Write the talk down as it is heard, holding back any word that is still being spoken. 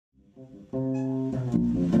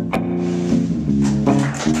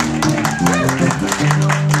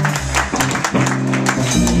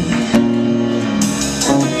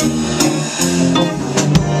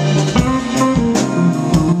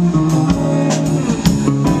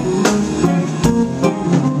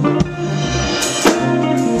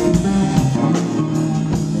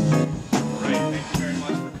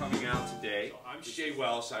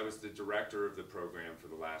I was the director of the program for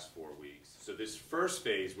the last 4 weeks. So this first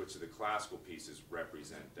phase, which are the classical pieces,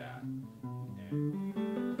 represent that.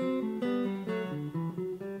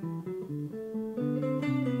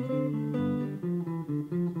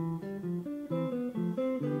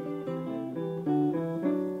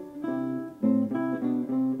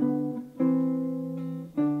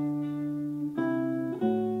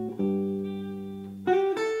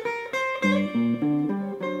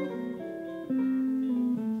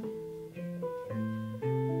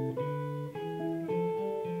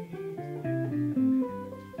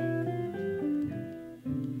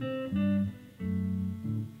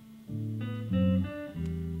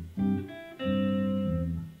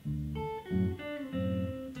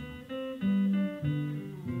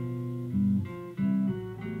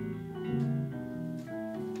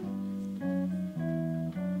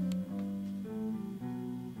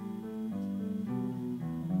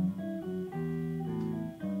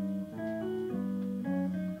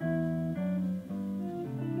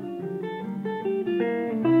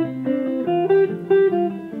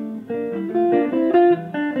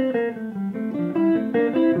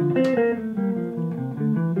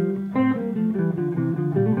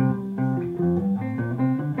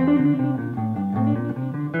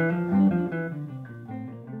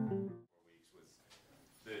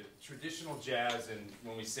 Traditional jazz, and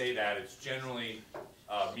when we say that, it's generally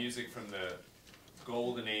music from the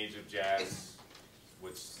golden age of jazz,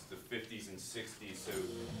 which is the 50s and 60s. So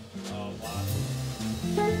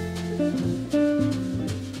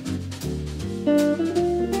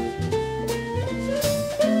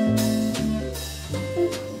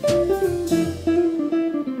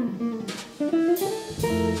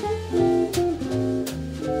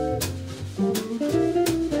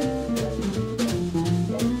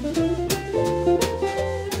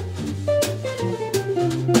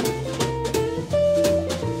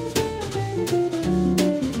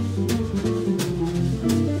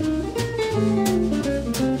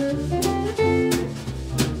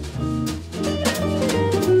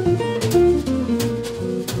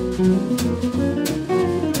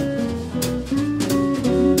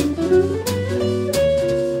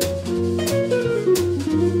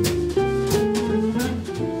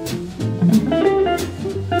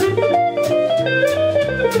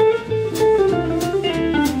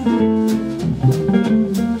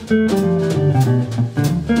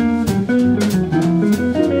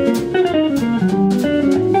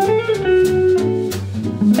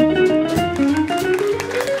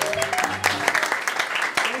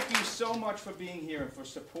for being here and for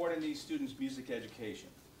supporting these students' music education.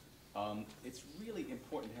 It's really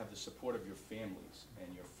important to have the support of your families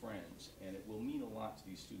and your friends, and it will mean a lot to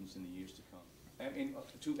these students in the years to come. And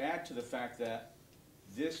to add to the fact that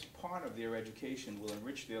this part of their education will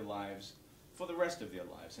enrich their lives for the rest of their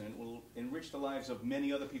lives, and it will enrich the lives of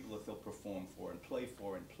many other people that they'll perform for and play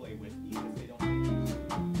with, even if they don't.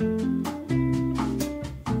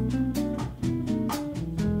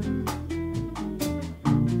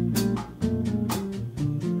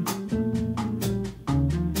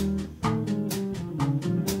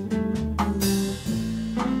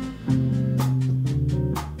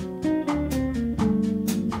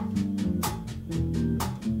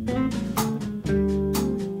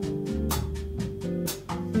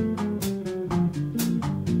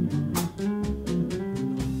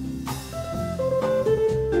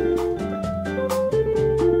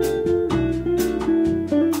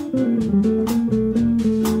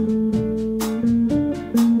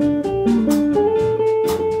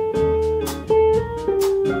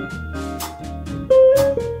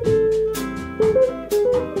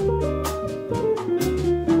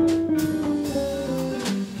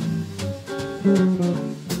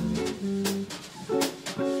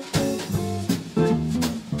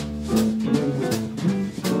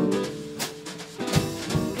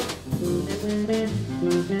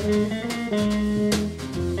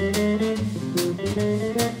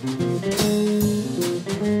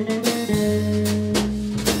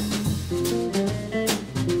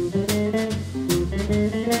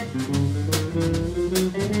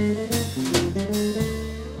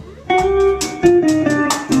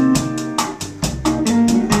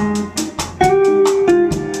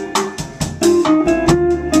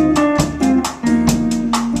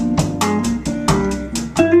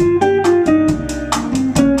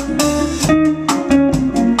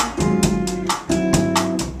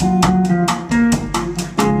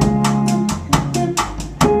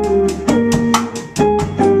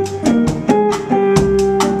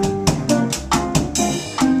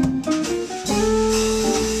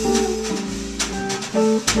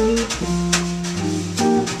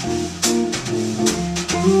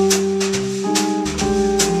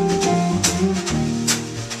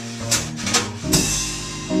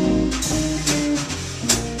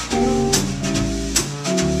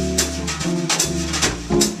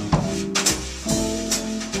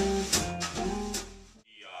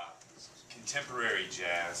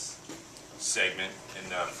 segment,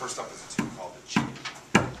 and first up is a tune called The Chicken.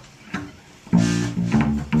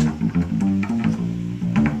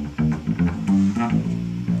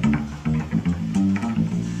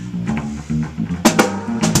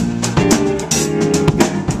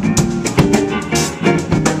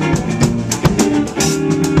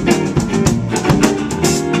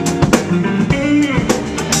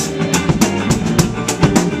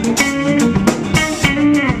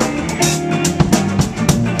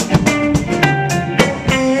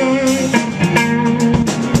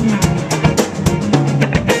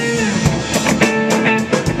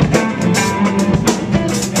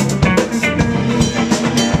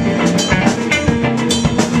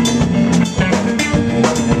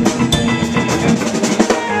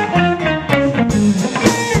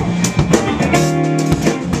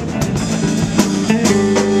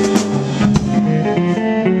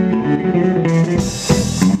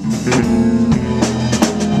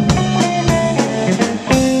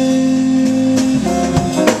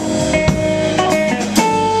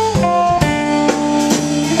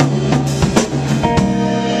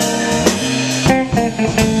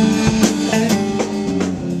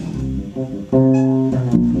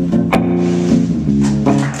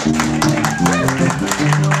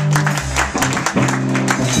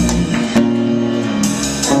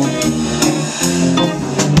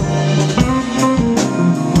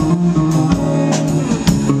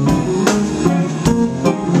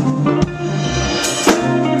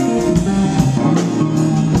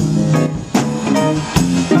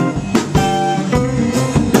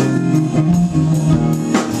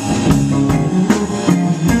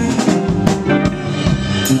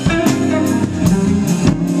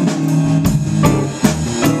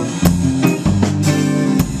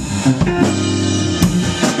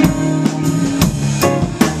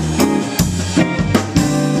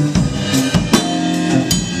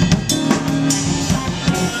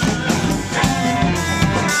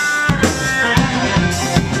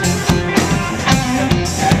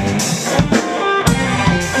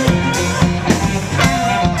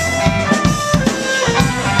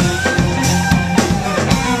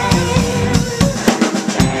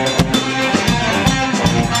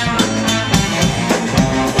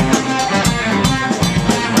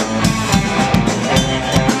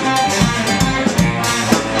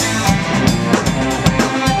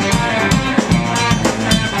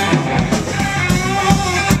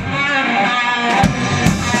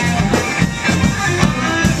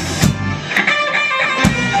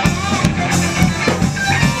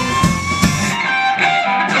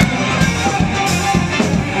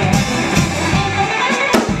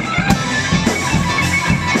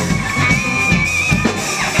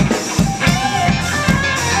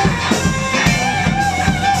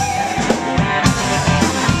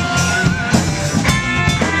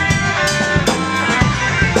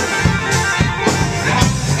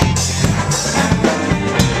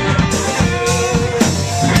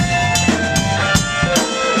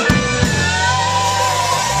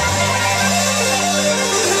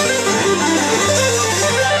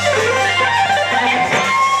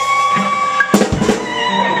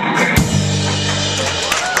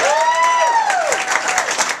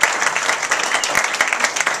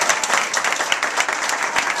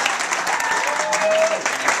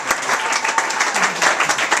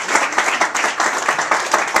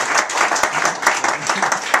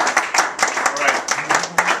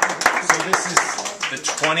 The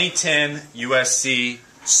 2010 USC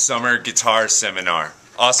Summer Guitar Seminar.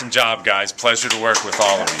 Awesome job, guys. Pleasure to work with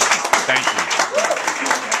all of you. Thank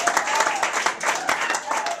you.